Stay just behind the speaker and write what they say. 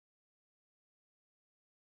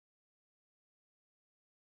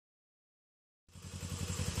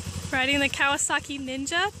Riding the Kawasaki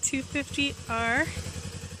Ninja 250R.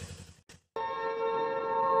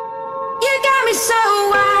 You got me so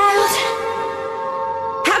wild.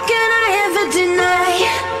 How can I ever deny?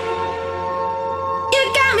 You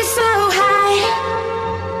got me so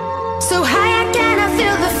high I cannot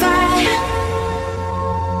feel the fire.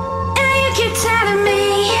 And you keep telling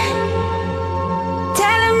me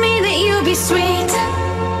that you'll be sweet,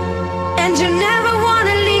 and you never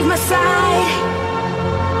wanna leave my side.